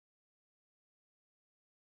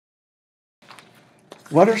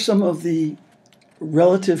What are some of the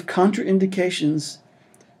relative contraindications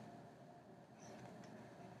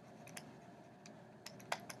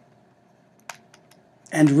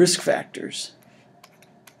and risk factors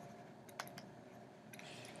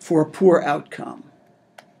for a poor outcome?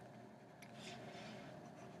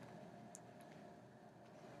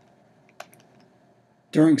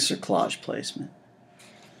 During cerclage placement.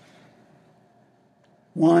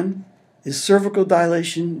 1 is cervical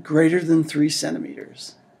dilation greater than 3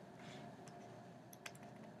 centimeters.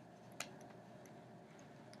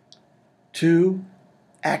 2,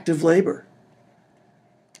 active labor.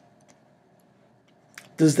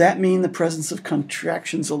 Does that mean the presence of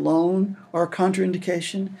contractions alone are a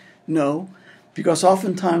contraindication? No, because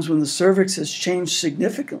oftentimes when the cervix has changed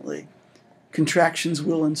significantly, contractions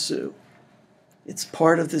will ensue. It's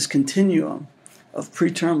part of this continuum of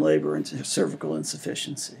preterm labor and cervical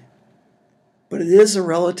insufficiency. But it is a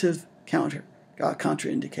relative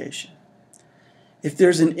contraindication. If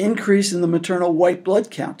there's an increase in the maternal white blood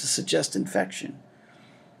count to suggest infection,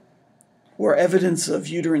 or evidence of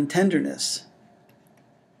uterine tenderness,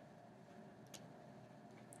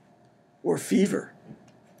 or fever,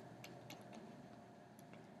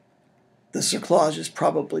 the cerclage is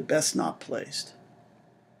probably best not placed.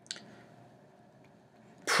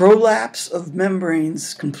 Prolapse of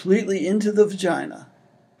membranes completely into the vagina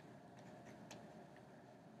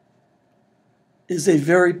is a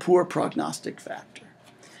very poor prognostic factor.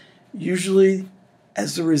 Usually,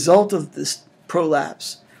 as a result of this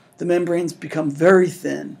prolapse, the membranes become very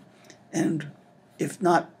thin, and if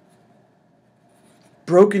not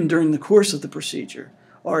broken during the course of the procedure,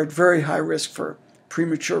 are at very high risk for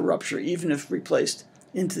premature rupture, even if replaced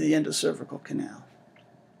into the endocervical canal.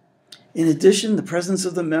 In addition, the presence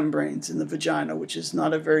of the membranes in the vagina, which is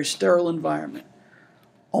not a very sterile environment,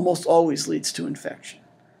 almost always leads to infection.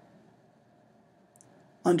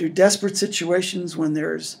 Under desperate situations when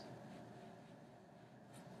there's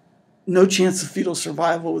no chance of fetal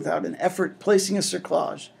survival without an effort placing a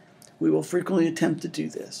cerclage, we will frequently attempt to do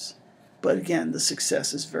this. But again, the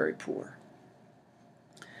success is very poor.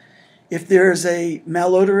 If there is a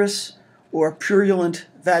malodorous or purulent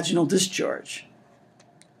vaginal discharge,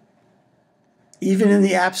 even in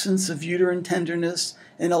the absence of uterine tenderness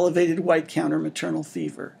and elevated white count or maternal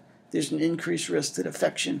fever, there's an increased risk that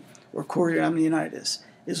affection or chorioamnionitis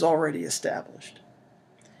is already established.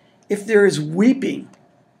 If there is weeping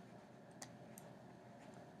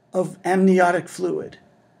of amniotic fluid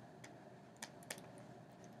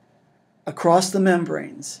across the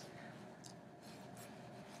membranes,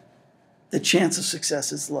 the chance of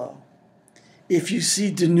success is low. If you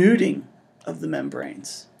see denuding of the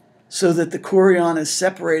membranes so that the chorion is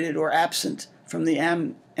separated or absent from the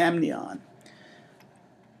amnion,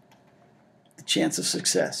 the chance of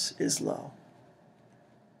success is low.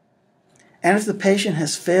 And if the patient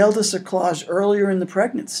has failed a cerclage earlier in the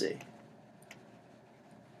pregnancy,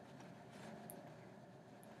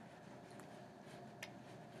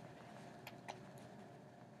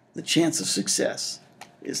 the chance of success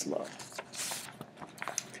is low.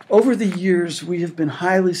 Over the years, we have been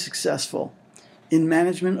highly successful in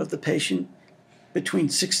management of the patient between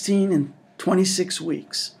 16 and 26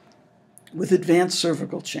 weeks with advanced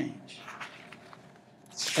cervical change.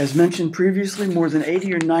 As mentioned previously, more than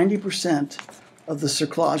 80 or 90% of the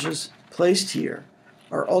cerclages placed here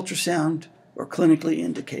are ultrasound or clinically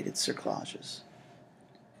indicated cerclages.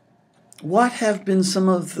 What have been some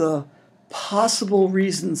of the possible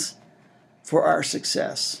reasons for our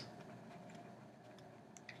success?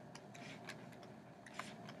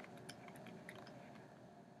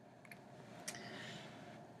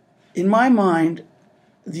 In my mind,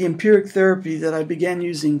 the empiric therapy that I began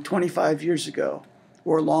using 25 years ago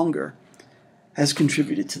or longer has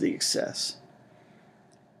contributed to the success.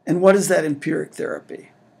 And what is that empiric therapy?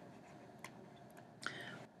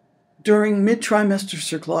 During mid-trimester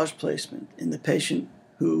cerclage placement in the patient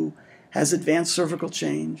who has advanced cervical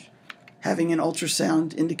change, having an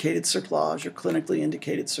ultrasound indicated cerclage or clinically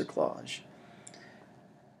indicated cerclage,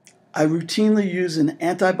 I routinely use an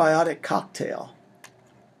antibiotic cocktail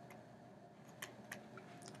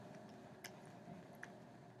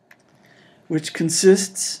which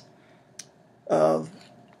consists of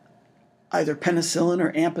either penicillin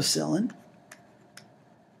or ampicillin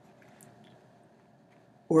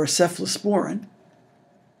or cephalosporin,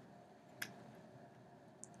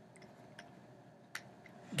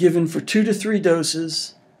 given for 2 to 3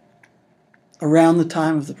 doses around the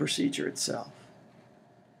time of the procedure itself.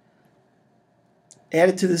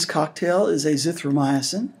 Added to this cocktail is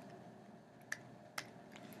azithromycin,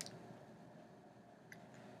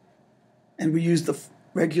 and we use the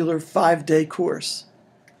regular 5-day course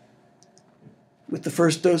with the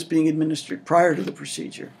first dose being administered prior to the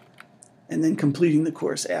procedure, and then completing the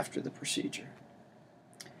course after the procedure.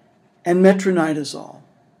 And metronidazole.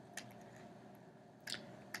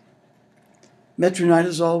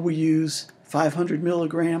 Metronidazole we use 500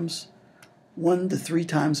 milligrams 1 to 3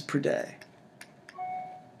 times per day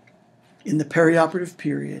in the perioperative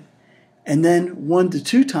period, and then 1 to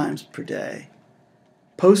 2 times per day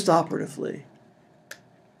postoperatively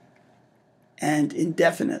and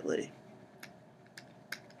indefinitely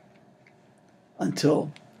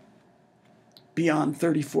until beyond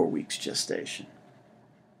 34 weeks gestation.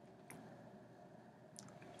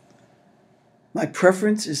 My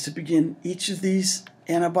preference is to begin each of these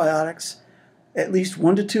antibiotics at least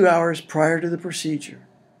 1 to 2 hours prior to the procedure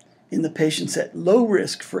in the patients at low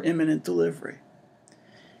risk for imminent delivery.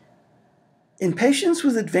 In patients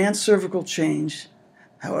with advanced cervical change,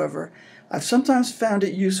 however, I've sometimes found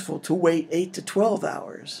it useful to wait 8 to 12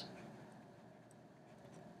 hours.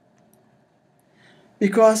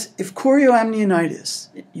 Because if chorioamnionitis,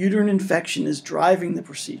 uterine infection, is driving the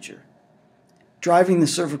procedure, driving the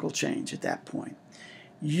cervical change at that point,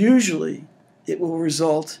 usually it will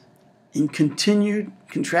result in continued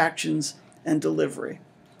contractions and delivery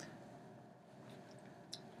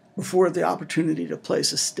before the opportunity to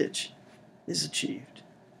place a stitch is achieved.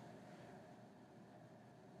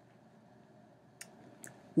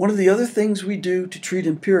 One of the other things we do to treat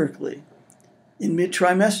empirically in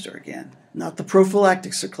mid-trimester, again, not the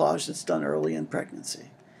prophylactic cerclage that's done early in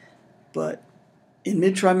pregnancy, but in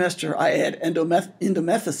mid-trimester I add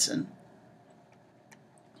indomethacin,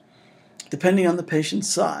 depending on the patient's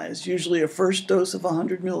size, usually a first dose of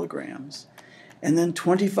 100 milligrams, and then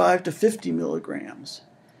 25 to 50 milligrams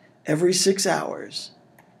every 6 hours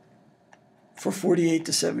for 48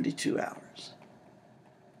 to 72 hours.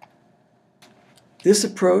 This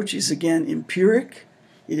approach is again empiric.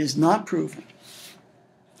 It is not proven.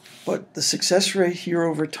 But the success rate here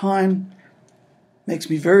over time makes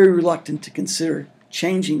me very reluctant to consider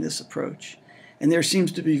changing this approach. And there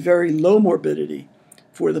seems to be very low morbidity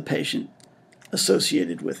for the patient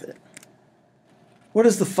associated with it. What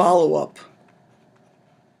is the follow-up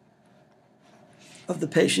of the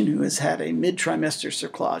patient who has had a mid-trimester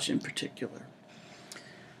cerclage in particular?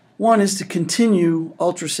 One is to continue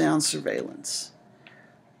ultrasound surveillance.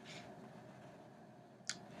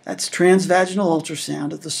 That's transvaginal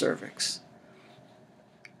ultrasound of the cervix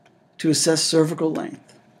to assess cervical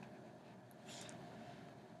length.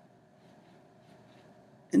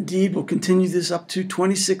 Indeed, we'll continue this up to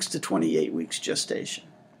 26 to 28 weeks gestation.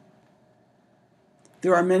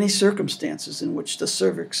 There are many circumstances in which the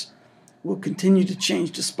cervix will continue to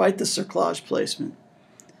change despite the cerclage placement,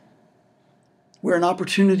 where an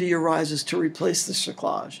opportunity arises to replace the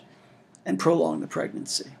cerclage and prolong the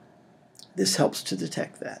pregnancy. This helps to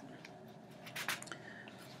detect that.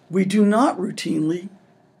 We do not routinely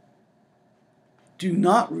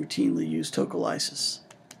use tocolysis,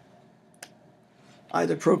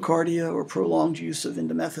 either procardia or prolonged use of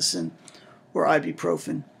indomethacin or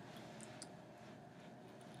ibuprofen,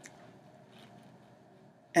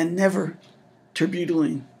 and never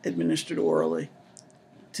terbutaline administered orally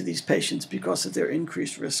to these patients because of their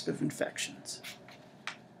increased risk of infections.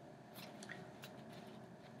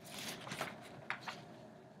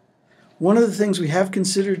 One of the things we have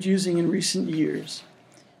considered using in recent years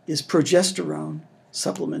is progesterone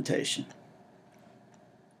supplementation.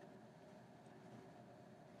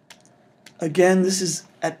 Again, this is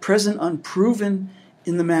at present unproven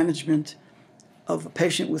in the management of a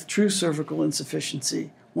patient with true cervical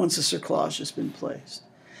insufficiency once a cerclage has been placed.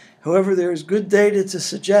 However, there is good data to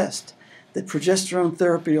suggest that progesterone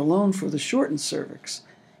therapy alone for the shortened cervix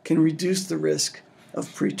can reduce the risk of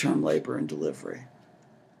preterm labor and delivery.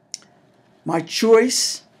 My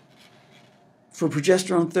choice for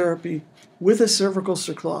progesterone therapy with a cervical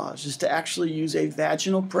cerclage is to actually use a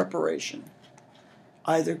vaginal preparation,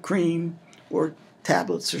 either cream or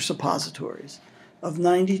tablets or suppositories, of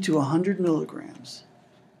 90 to 100 milligrams,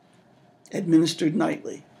 administered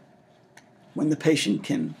nightly, when the patient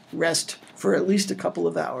can rest for at least a couple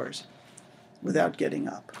of hours without getting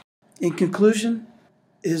up. In conclusion,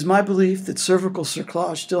 it is my belief that cervical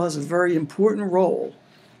cerclage still has a very important role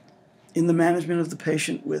in the management of the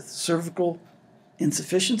patient with cervical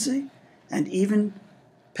insufficiency and even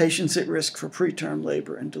patients at risk for preterm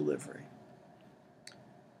labor and delivery.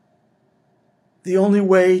 The only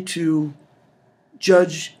way to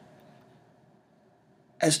judge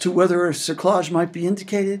as to whether a cerclage might be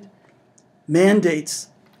indicated mandates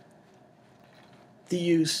the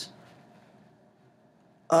use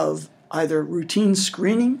of either routine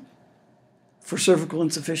screening for cervical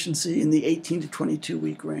insufficiency in the 18 to 22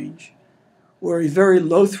 week range, or a very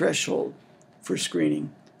low threshold for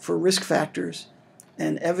screening for risk factors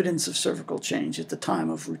and evidence of cervical change at the time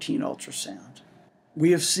of routine ultrasound.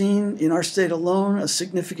 We have seen in our state alone a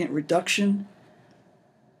significant reduction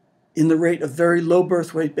in the rate of very low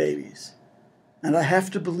birth weight babies. And I have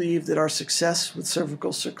to believe that our success with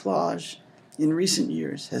cervical cerclage in recent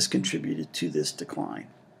years has contributed to this decline,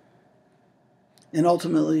 and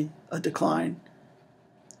ultimately a decline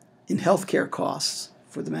in healthcare costs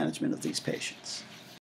for the management of these patients.